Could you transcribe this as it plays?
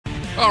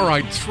All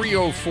right,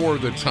 3:04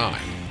 the time.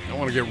 I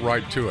want to get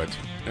right to it.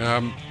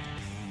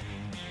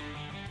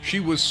 She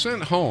was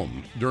sent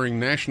home during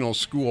National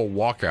School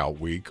Walkout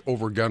Week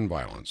over gun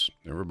violence.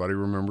 Everybody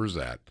remembers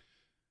that.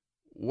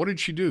 What did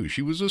she do?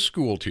 She was a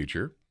school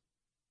teacher.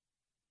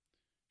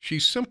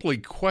 She simply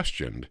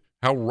questioned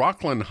how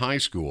Rockland High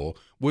School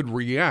would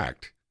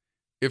react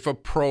if a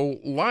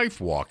pro-life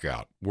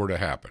walkout were to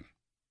happen.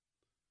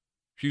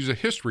 She's a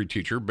history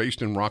teacher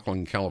based in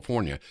Rockland,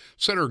 California.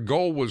 Said her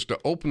goal was to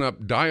open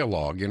up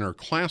dialogue in her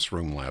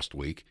classroom last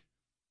week,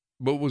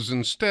 but was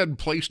instead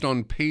placed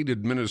on paid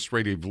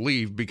administrative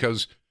leave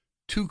because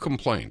 2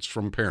 complaints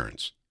from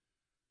parents.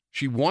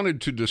 She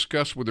wanted to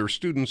discuss with her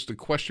students the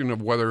question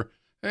of whether,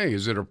 hey,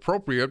 is it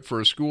appropriate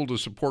for a school to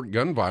support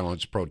gun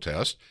violence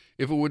protests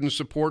if it wouldn't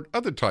support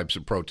other types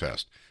of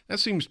protest? That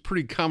seems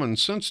pretty common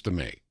sense to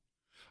me.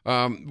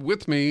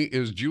 With me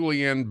is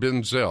Julianne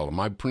Benzel.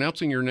 Am I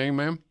pronouncing your name,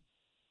 ma'am?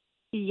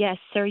 Yes,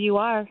 sir, you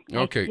are.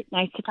 Okay.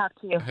 Nice to talk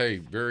to you. Hey,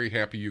 very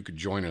happy you could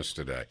join us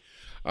today.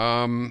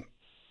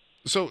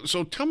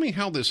 So tell me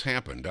how this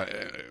happened.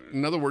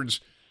 In other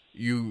words,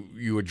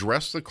 you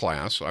addressed the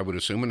class, I would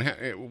assume, and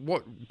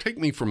take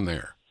me from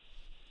there.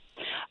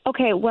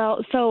 Okay,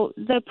 well, so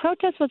the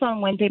protest was on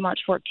Wednesday,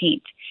 March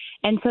 14th.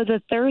 And so the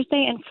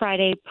Thursday and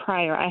Friday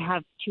prior, I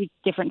have 2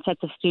 different sets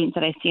of students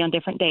that I see on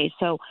different days.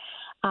 So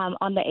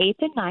on the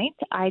 8th and 9th,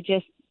 I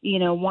just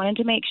wanted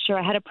to make sure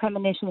I had a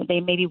premonition that they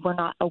maybe were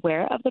not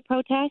aware of the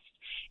protest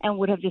and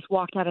would have just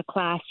walked out of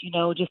class,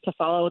 just to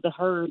follow the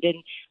herd and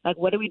like,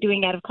 what are we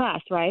doing out of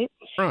class, right?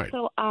 Right.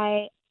 So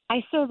I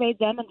surveyed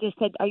them and just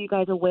said, are you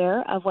guys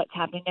aware of what's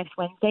happening next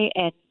Wednesday?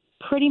 And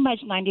pretty much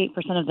 98%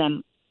 of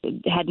them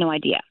had no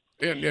idea.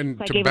 And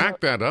so to back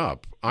that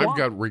up, I've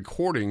got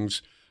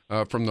recordings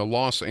from the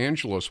Los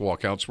Angeles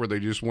walkouts where they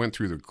just went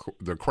through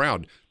the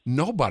crowd.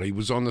 Nobody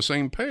was on the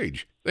same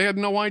page. They had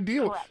no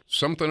idea. Correct.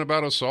 Something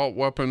about assault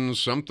weapons,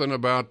 something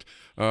about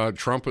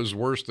Trump is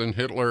worse than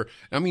Hitler.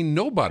 I mean,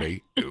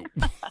 nobody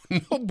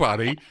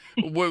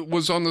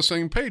was on the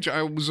same page.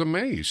 I was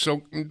amazed.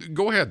 So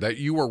go ahead. That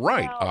you were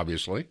right,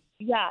 obviously.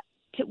 Yeah.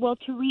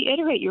 To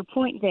reiterate your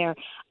point there,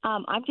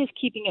 I'm just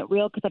keeping it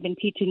real because I've been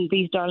teaching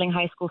these darling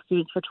high school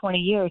students for 20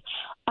 years.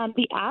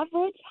 The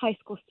average high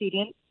school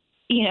student,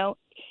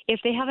 if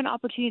they have an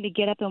opportunity to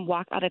get up and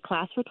walk out of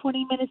class for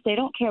 20 minutes, they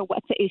don't care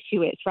what the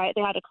issue is, right?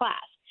 They're out of class.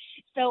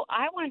 So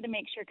I wanted to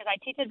make sure, because I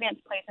teach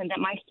advanced placement, that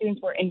my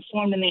students were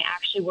informed and they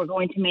actually were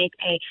going to make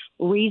a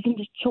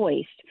reasoned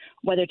choice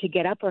whether to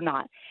get up or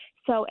not.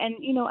 So, and,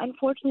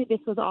 unfortunately,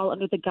 this was all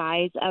under the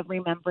guise of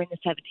remembering the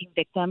 17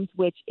 victims,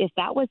 which if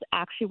that was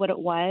actually what it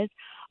was,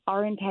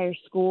 our entire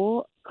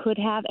school could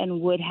have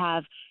and would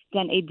have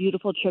done a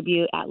beautiful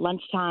tribute at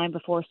lunchtime,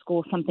 before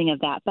school, something of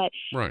that. But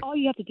all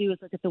you have to do is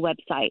look at the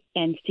website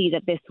and see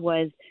that this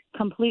was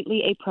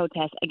completely a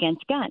protest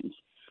against guns.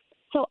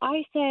 So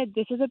I said,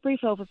 this is a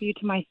brief overview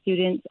to my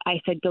students. I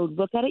said, go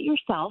look at it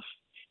yourself,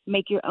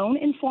 make your own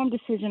informed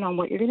decision on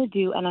what you're going to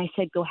do. And I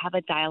said, go have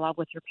a dialogue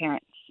with your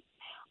parents.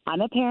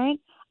 I'm a parent.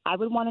 I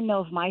would want to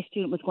know if my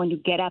student was going to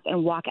get up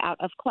and walk out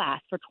of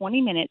class for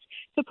 20 minutes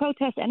to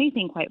protest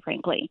anything, quite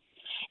frankly.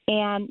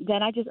 And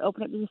then I just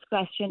opened up the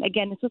discussion.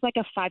 Again, this was like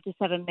a 5 to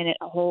 7 minute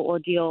whole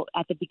ordeal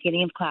at the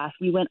beginning of class.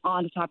 We went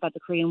on to talk about the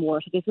Korean War.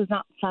 So this was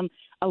not some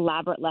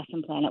elaborate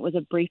lesson plan. It was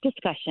a brief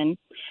discussion.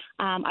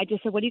 I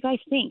just said, what do you guys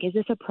think? Is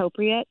this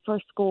appropriate for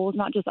schools,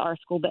 not just our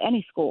school, but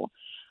any school,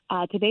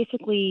 to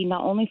basically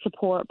not only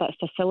support but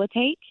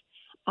facilitate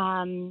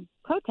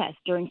protests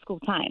during school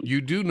time?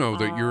 You do know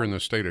that you're in the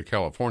state of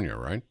California,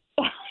 right?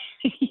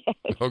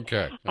 Yes.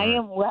 Okay. I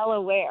am well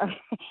aware.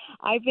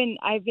 I've been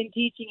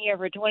teaching here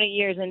for 20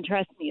 years, and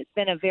trust me, it's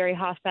been a very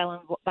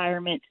hostile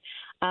environment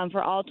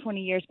for all 20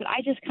 years. But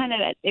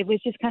it was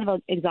just kind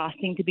of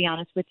exhausting, to be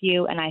honest with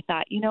you. And I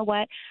thought, you know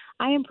what?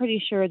 I am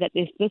pretty sure that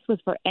if this was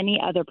for any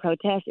other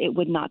protest, it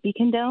would not be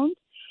condoned.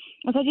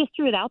 And so I just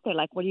threw it out there,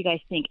 like, what do you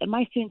guys think? And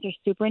my students are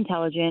super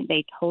intelligent.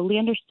 They totally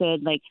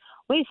understood, like,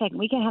 wait a second,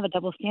 we can't have a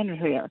double standard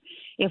here.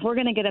 If we're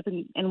going to get up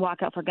and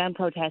walk out for gun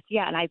protests,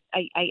 yeah, and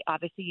I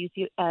obviously used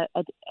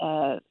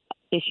the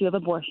issue of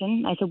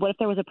abortion. I said, what if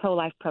there was a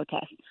pro-life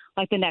protest,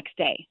 like the next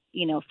day,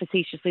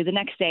 facetiously, the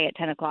next day at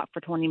 10 o'clock for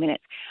 20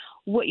 minutes?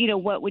 What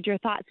would your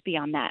thoughts be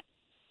on that?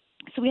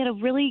 So we had a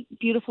really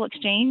beautiful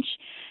exchange,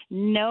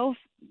 no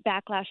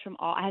backlash from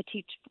all. I had to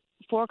teach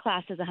 4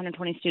 classes,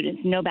 120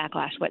 students, no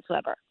backlash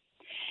whatsoever.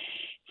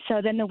 So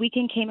then the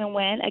weekend came and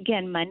went.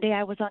 Again, Monday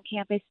I was on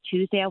campus.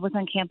 Tuesday I was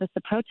on campus.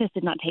 The protest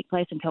did not take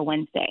place until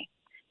Wednesday.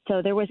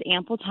 So there was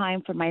ample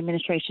time for my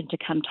administration to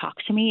come talk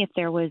to me if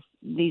there was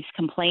these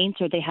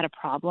complaints or they had a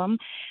problem.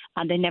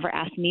 They never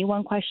asked me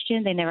one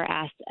question. They never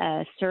asked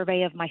a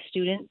survey of my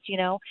students,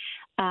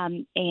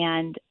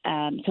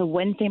 So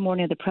Wednesday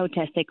morning of the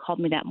protest, they called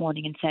me that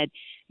morning and said,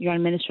 you're on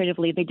administrative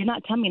leave. They did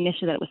not tell me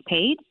initially that it was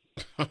paid.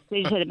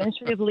 They just said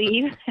administrative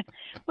leave,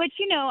 which,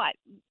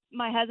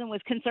 my husband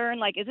was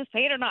concerned, like, is this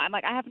paid or not? I'm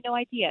like, I have no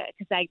idea,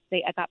 because I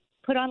got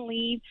put on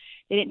leave.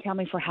 They didn't tell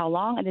me for how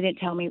long, and they didn't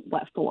tell me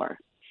what for.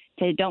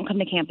 said, don't come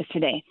to campus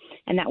today.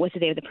 And that was the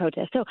day of the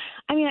protest. So,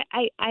 I mean,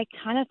 I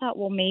kind of thought,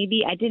 well,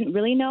 maybe I didn't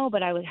really know,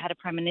 but I had a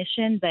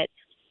premonition. But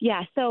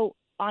yeah, so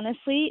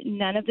honestly,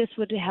 none of this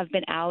would have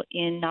been out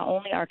in not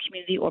only our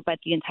community but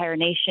the entire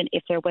nation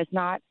if there was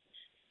not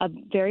a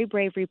very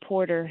brave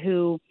reporter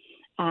who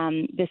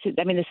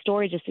the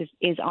story just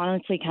is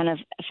honestly kind of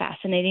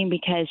fascinating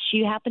because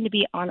she happened to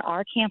be on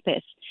our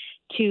campus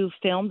to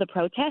film the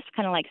protest,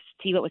 kind of like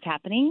see what was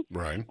happening.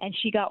 Right. And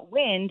she got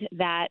wind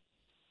that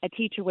a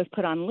teacher was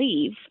put on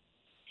leave.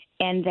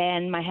 And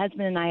then my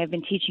husband and I have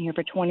been teaching here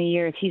for 20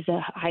 years. He's a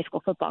high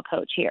school football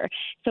coach here.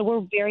 So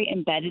we're very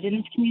embedded in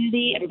this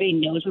community. Everybody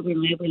knows where we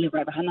live. We live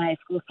right behind the high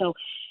school. So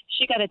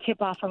she got a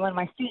tip off from one of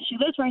my students. She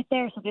lives right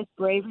there. So this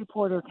brave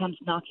reporter comes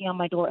knocking on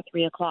my door at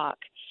 3 o'clock.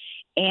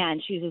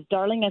 And she's as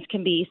darling as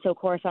can be. So, of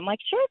course, I'm like,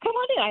 sure, come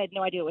on in. I had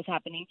no idea what was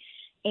happening.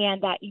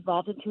 And that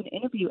evolved into an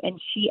interview.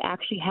 And she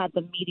actually had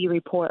the media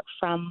report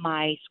from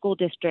my school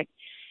district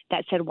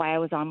that said why I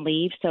was on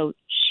leave. So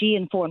she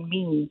informed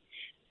me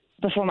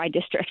before my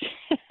district.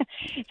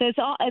 So it's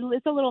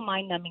a little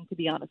mind-numbing, to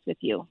be honest with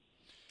you.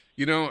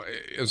 You know,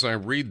 as I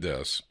read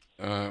this,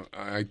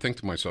 I think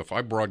to myself,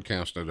 I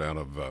broadcasted out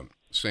of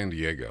San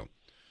Diego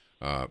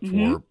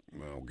for,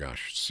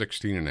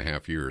 16 and a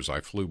half years. I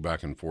flew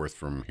back and forth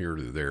from here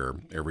to there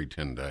every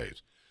 10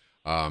 days.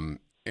 And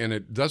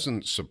it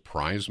doesn't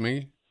surprise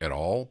me at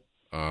all,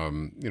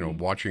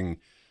 watching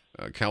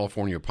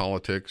California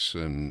politics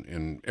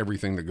and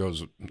everything that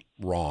goes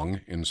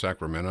wrong in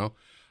Sacramento.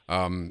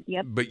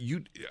 Yep. But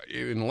you,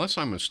 unless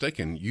I'm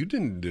mistaken, you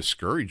didn't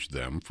discourage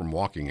them from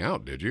walking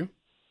out, did you?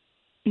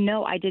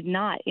 No, I did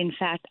not. In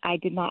fact, I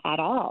did not at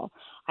all.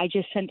 I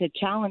just sent a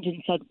challenge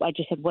and I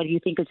just said, what do you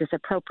think is this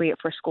appropriate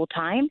for school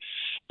time?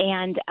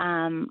 And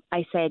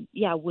I said,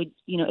 yeah,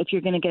 if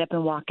you're going to get up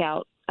and walk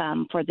out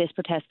for this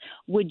protest,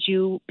 would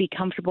you be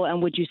comfortable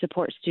and would you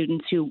support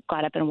students who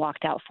got up and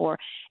walked out for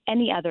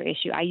any other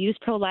issue? I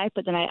used pro-life,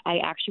 but then I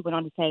actually went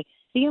on to say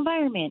the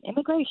environment,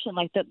 immigration,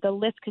 like the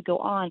list could go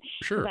on.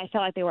 Sure. Because I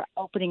felt like they were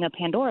opening a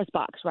Pandora's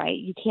box, right?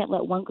 You can't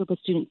let one group of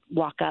students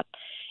walk up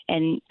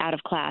and out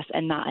of class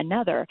and not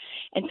another.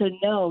 And so,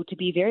 no, to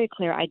be very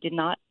clear, I did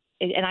not.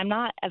 And I'm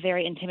not a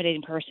very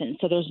intimidating person,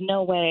 so there's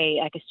no way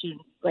like a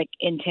student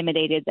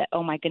intimidated that,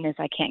 oh my goodness,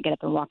 I can't get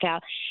up and walk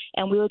out.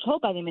 And we were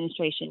told by the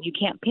administration you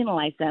can't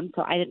penalize them,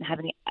 so I didn't have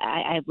any.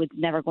 I was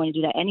never going to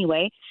do that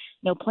anyway,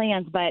 no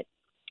plans. But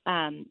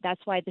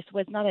that's why this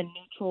was not a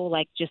neutral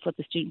just let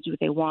the students do what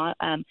they want.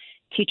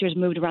 Teachers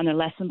moved around their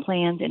lesson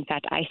plans. In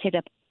fact, I stayed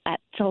up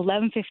till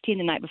 11:15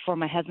 the night before.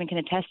 My husband can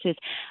attest to this.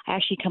 I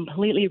actually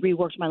completely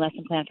reworked my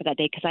lesson plan for that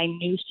day because I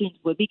knew students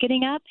would be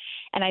getting up,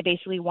 and I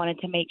basically wanted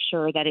to make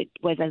sure that it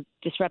was as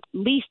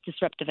least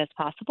disruptive as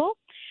possible.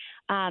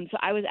 So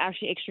I was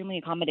actually extremely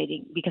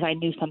accommodating because I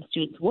knew some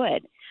students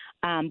would.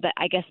 But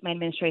I guess my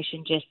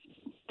administration just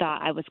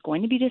thought I was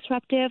going to be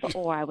disruptive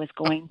or I was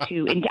going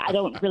to, and I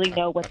don't really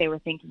know what they were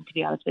thinking, to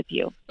be honest with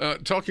you.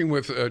 Talking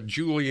with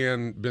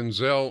Julianne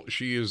Benzel,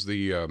 she is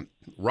the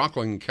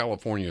Rockland,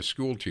 California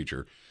school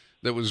teacher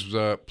that was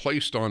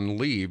placed on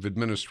leave,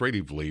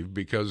 administrative leave,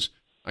 because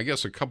I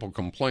guess a couple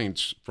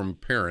complaints from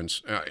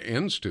parents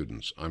and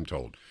students, I'm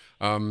told.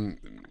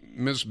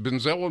 Ms.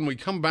 Benzel, when we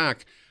come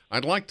back,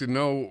 I'd like to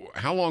know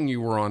how long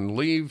you were on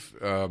leave,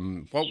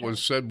 what Sure.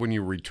 was said when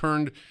you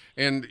returned,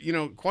 and,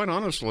 quite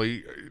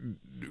honestly,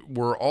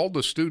 were all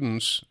the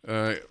students,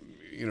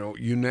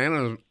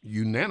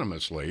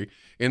 unanimously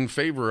in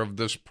favor of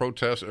this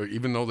protest,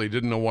 even though they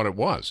didn't know what it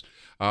was?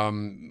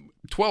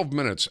 12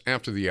 minutes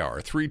after the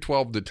hour,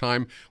 3:12 the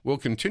time. We'll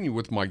continue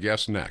with my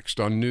guest next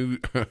on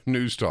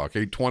News Talk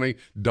 820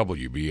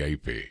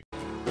 WBAP.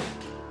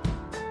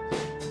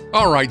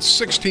 All right,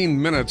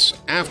 16 minutes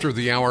after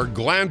the hour.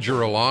 Glad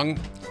you're along.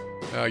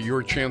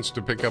 Your chance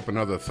to pick up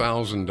another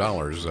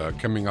 $1,000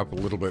 coming up a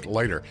little bit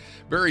later.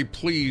 Very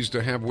pleased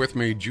to have with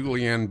me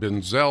Julianne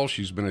Benzel.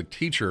 She's been a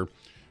teacher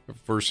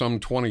for some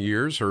 20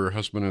 years. Her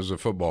husband is a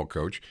football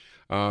coach.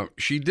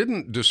 She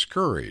didn't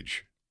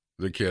discourage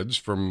the kids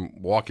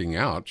from walking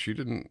out. She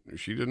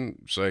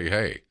didn't say,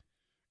 hey,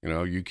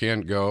 you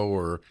can't go,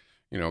 or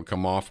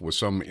come off with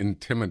some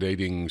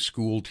intimidating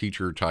school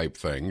teacher type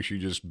thing. She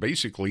just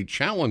basically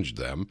challenged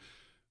them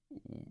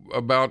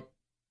about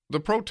the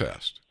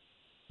protest,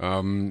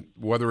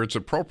 whether it's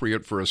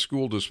appropriate for a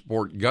school to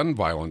support gun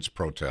violence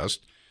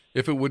protest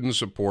if it wouldn't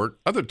support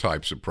other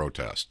types of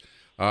protest.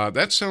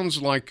 That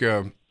sounds like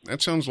a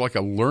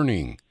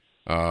learning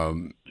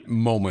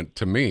moment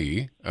to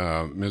me,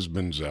 Ms.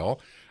 Benzel.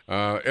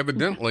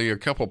 Evidently, a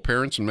couple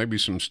parents and maybe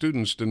some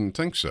students didn't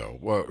think so.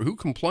 Well, who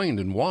complained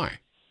and why?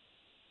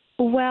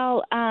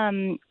 Well,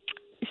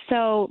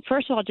 so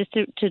first of all, just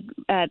to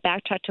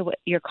backtrack to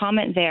your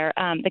comment there,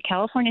 the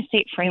California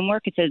State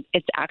Framework,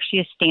 it's actually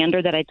a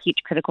standard that I teach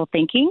critical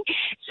thinking.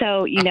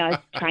 So, I was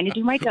trying to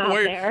do my job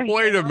there.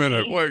 Wait a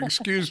minute. Wait,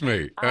 excuse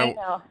me. I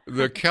know.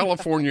 The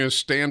California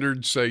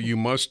standards say you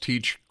must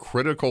teach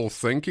critical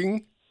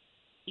thinking?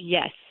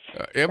 Yes.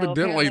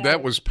 Evidently,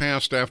 that was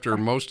passed after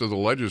most of the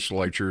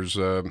legislatures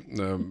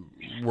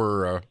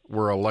were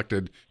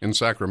elected in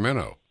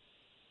Sacramento.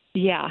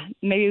 Yeah,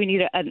 maybe we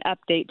need an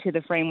update to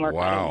the framework.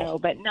 I don't Wow. know,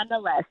 but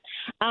nonetheless,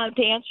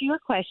 to answer your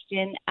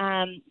question,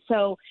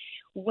 so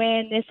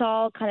when this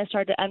all kind of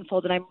started to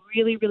unfold, and I'm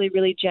really, really,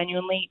 really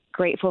genuinely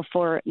grateful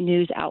for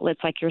news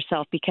outlets like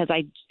yourself, because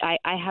I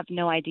have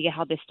no idea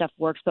how this stuff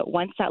works. But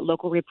once that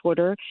local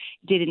reporter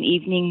did an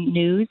evening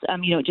news,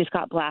 it just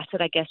got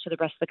blasted, I guess, to the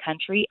rest of the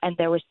country, and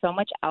there was so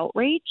much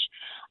outrage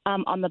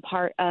on the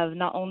part of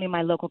not only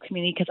my local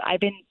community, because I've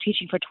been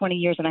teaching for 20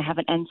 years and I have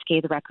an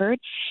unscathed record,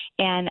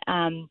 and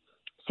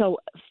so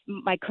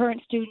my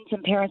current students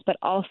and parents, but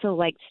also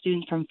like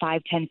students from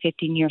 5, 10,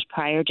 15 years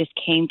prior, just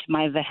came to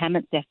my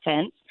vehement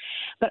defense,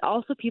 but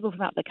also people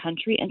from out the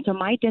country. And so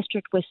my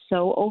district was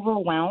so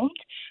overwhelmed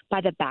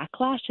by the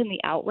backlash and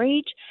the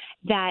outrage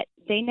that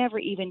they never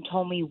even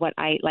told me what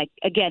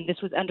again,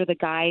 this was under the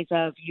guise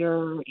of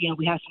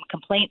we have some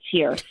complaints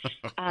here.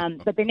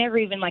 But they never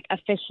even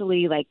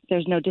officially,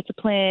 there's no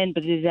discipline,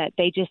 but that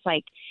they just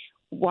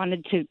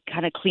wanted to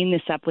kind of clean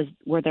this up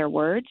were their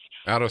words.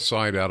 Out of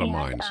sight, out of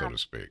mind, so to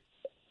speak.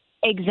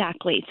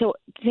 Exactly. So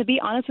to be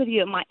honest with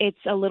you, it's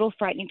a little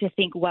frightening to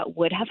think what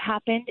would have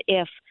happened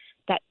if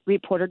that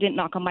reporter didn't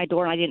knock on my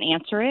door and I didn't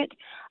answer it.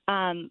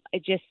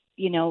 It just,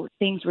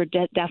 things were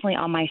definitely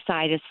on my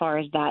side as far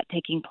as that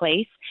taking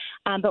place.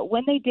 But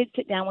when they did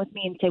sit down with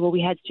me and say, well,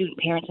 we had student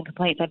parents and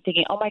complaints, I'm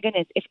thinking, oh my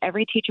goodness, if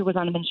every teacher was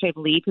on administrative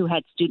leave who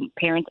had student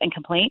parents and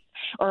complaints,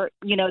 or,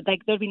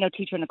 there'd be no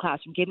teacher in the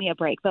classroom, give me a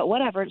break. But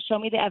whatever, show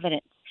me the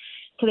evidence.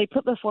 So they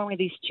put before me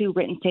these two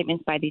written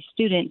statements by these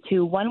students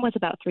who, one was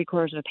about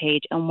 3/4 of a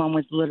page and one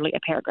was literally a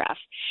paragraph.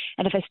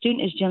 And if a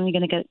student is generally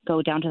going to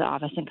go down to the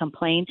office and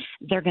complain,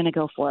 they're going to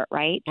go for it,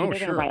 right? So Oh, they're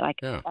sure. going to write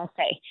an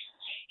essay.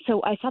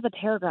 So I saw the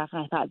paragraph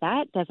and I thought,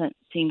 that doesn't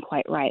seem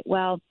quite right.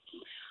 Well,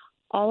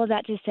 all of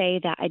that to say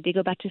that I did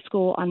go back to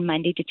school on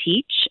Monday to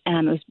teach.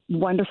 It was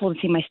wonderful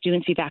to see my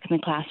students be back in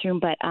the classroom.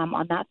 But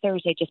on that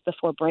Thursday, just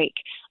before break,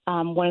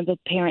 one of the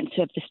parents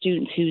of the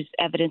students whose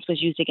evidence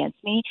was used against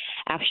me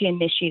actually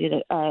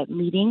initiated a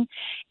meeting.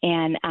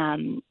 And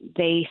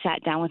they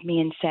sat down with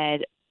me and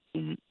said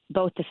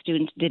both the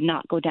students did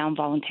not go down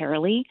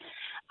voluntarily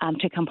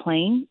to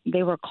complain.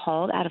 They were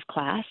called out of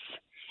class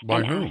By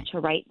and whom? asked to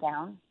write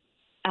down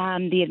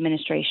the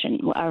administration,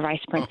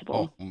 vice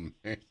principal. Oh,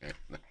 man.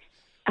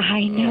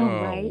 I know,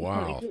 Oh, right?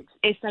 wow. So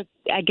it's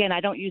again,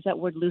 I don't use that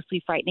word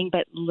loosely, frightening,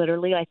 but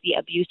literally the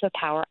abuse of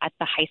power at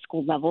the high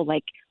school level.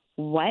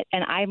 What?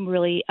 And I'm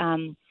really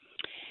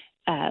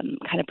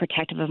kind of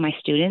protective of my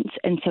students.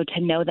 And so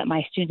to know that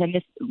my students and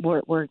this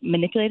were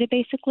manipulated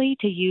basically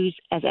to use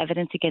as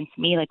evidence against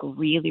me,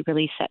 really,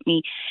 really set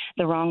me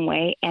the wrong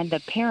way. And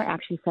the parent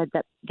actually said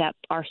that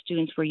our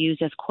students were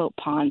used as quote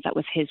pawns. That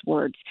was his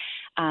words,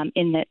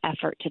 in the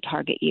effort to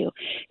target you.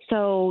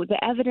 So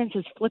the evidence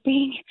is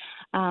flipping,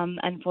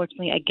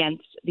 unfortunately,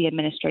 against the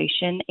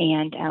administration.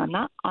 And I'm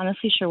not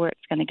honestly sure where it's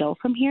going to go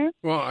from here.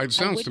 Well, it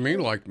sounds to me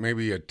like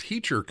maybe a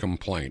teacher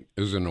complaint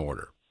is in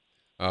order.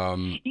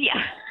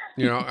 Yeah.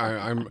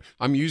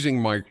 I'm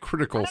using my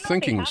critical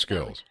thinking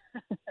skills.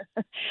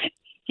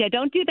 Yeah,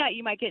 don't do that.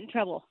 You might get in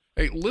trouble.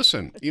 Hey,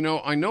 listen,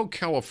 I know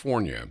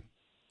California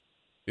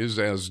is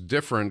as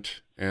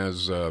different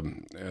as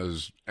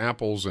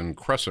apples and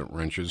crescent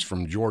wrenches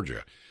from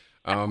Georgia.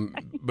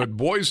 But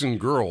boys and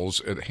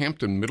girls at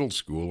Hampton Middle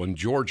School in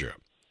Georgia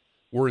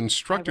were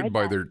instructed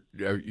by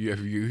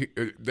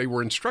they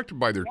were instructed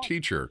by their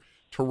teacher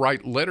to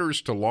write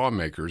letters to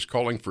lawmakers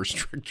calling for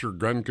stricter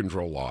gun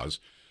control laws.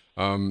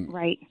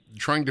 Right.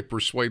 Trying to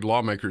persuade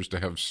lawmakers to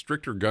have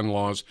stricter gun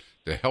laws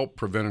to help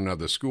prevent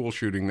another school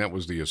shooting. That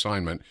was the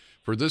assignment.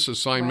 For this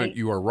assignment,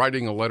 you are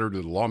writing a letter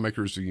to the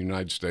lawmakers of the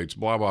United States,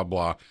 blah, blah,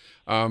 blah.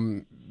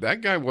 That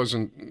guy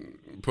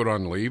wasn't put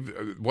on leave.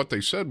 What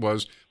they said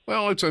was,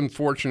 well, it's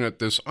unfortunate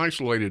this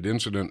isolated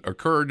incident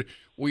occurred.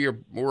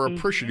 We're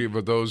appreciative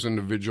of those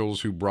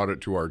individuals who brought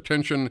it to our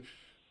attention.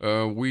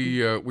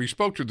 We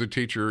spoke to the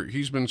teacher.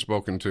 He's been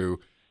spoken to,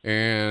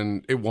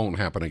 and it won't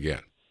happen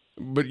again.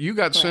 But you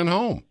got sent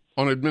home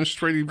on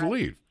administrative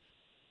leave.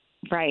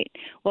 Right.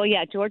 Well,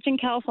 yeah, Georgia and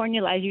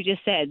California, as you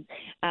just said,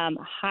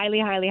 highly,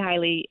 highly,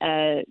 highly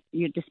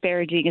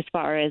disparaging as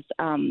far as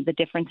the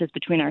differences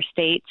between our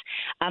states.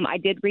 I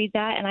did read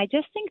that, and I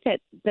just think that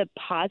the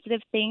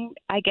positive thing,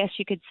 I guess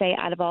you could say,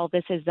 out of all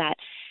this is that,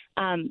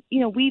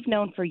 we've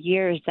known for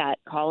years that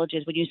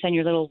colleges, when you send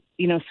your little,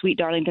 sweet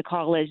darling to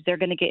college, they're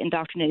going to get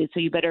indoctrinated, so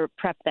you better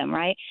prep them,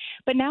 right?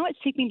 But now it's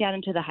seeping down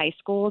into the high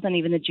schools and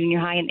even the junior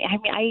high. And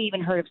I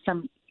even heard of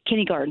some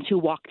kindergartens who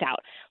walked out.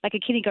 Like a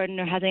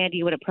kindergartner has any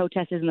idea what a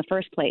protest is in the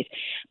first place.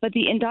 But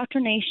the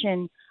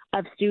indoctrination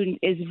of students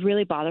is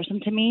really bothersome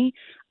to me.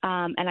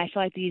 And I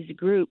feel like these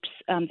groups,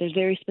 there's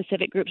very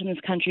specific groups in this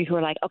country who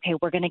are like, okay,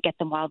 we're going to get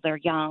them while they're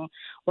young.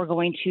 We're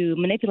going to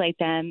manipulate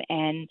them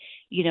and,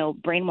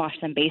 brainwash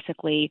them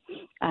basically.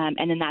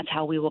 And then that's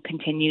how we will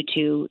continue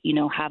to,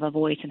 have a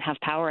voice and have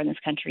power in this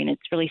country. And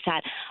it's really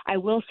sad. I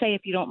will say,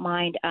 if you don't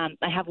mind,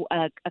 I have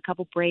a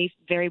couple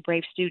very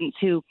brave students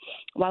who,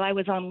 while I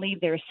was on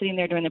leave, they were sitting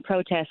there during the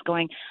protest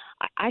going,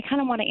 I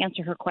kind of want to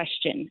answer her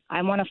question.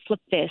 I want to flip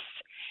this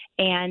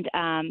and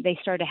they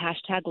started a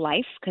hashtag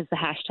life because the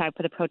hashtag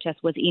for the protest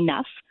was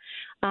enough.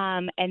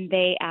 And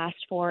they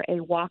asked for a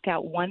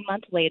walkout 1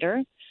 month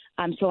later.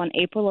 So on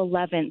April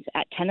 11th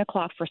at 10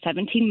 o'clock for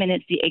 17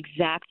 minutes, the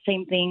exact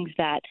same things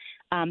that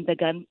the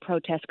gun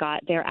protest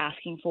got, they're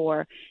asking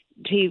for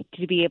to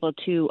be able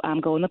to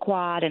go in the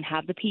quad and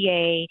have the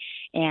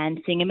PA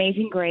and sing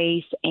Amazing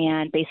Grace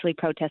and basically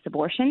protest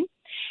abortion.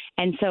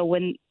 And so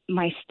when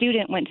my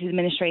student went to the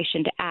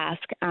administration to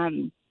ask,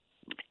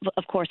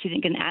 of course, he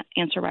didn't get an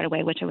answer right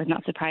away, which I was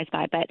not surprised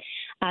by. But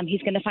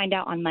he's going to find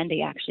out on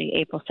Monday, actually,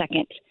 April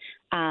 2nd.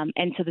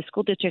 And so the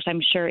school district,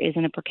 I'm sure, is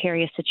in a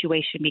precarious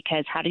situation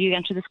because how do you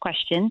answer this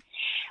question?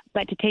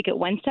 But to take it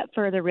one step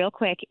further real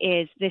quick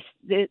is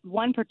the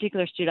one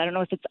particular student, I don't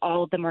know if it's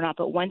all of them or not,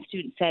 but one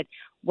student said,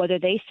 whether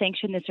they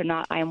sanction this or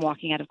not, I am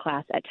walking out of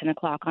class at 10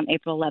 o'clock on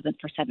April 11th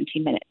for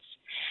 17 minutes.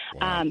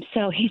 Wow.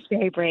 So he's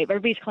very brave.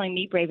 Everybody's calling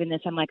me brave in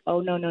this. I'm like,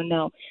 oh,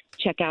 no.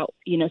 Check out,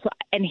 So,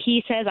 and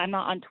he says, I'm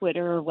not on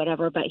Twitter or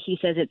whatever, but he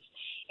says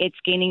it's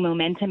gaining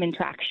momentum and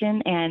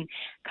traction and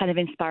kind of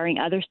inspiring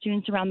other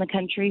students around the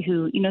country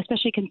who,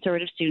 especially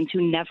conservative students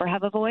who never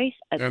have a voice,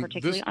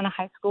 particularly on a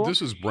high school.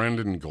 This is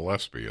Brandon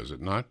Gillespie, is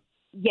it not?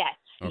 Yes.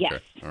 Okay.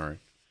 Yes. All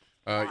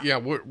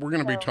right. We're going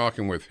to be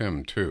talking with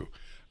him too.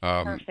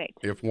 Perfect.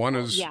 If one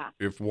is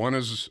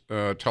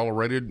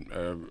tolerated,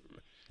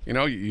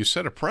 you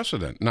set a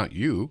precedent. Not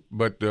you,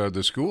 but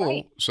the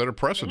school set a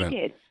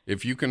precedent.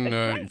 If you can,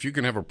 if you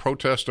can have a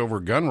protest over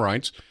gun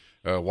rights,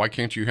 why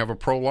can't you have a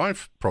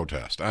pro-life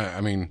protest?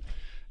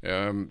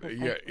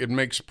 It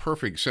makes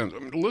perfect sense.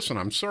 Listen,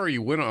 I'm sorry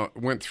you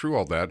went through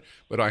all that,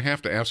 but I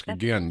have to ask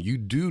again. You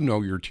do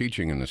know you're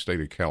teaching in the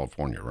state of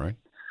California, right?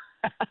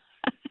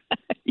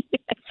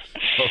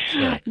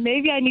 Okay.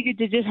 Maybe I needed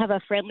to just have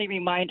a friendly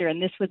reminder,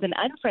 and this was an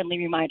unfriendly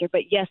reminder,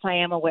 but yes, I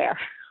am aware.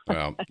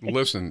 Well,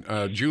 listen,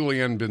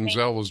 Julianne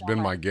Benzel has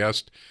been my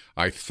guest.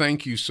 I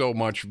thank you so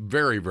much,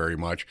 very, very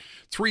much.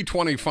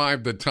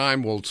 3:25 the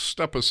time. We'll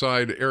step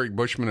aside Eric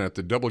Bushman at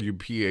the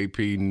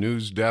WBAP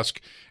news desk,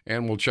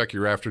 and we'll check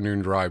your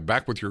afternoon drive.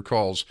 Back with your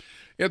calls.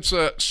 It's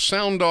a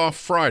Sound Off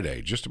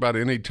Friday. Just about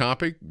any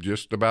topic,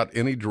 just about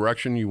any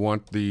direction you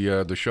want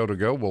the show to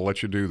go, we'll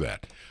let you do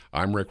that.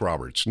 I'm Rick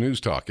Roberts,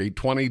 News Talk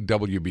 820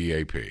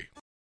 WBAP.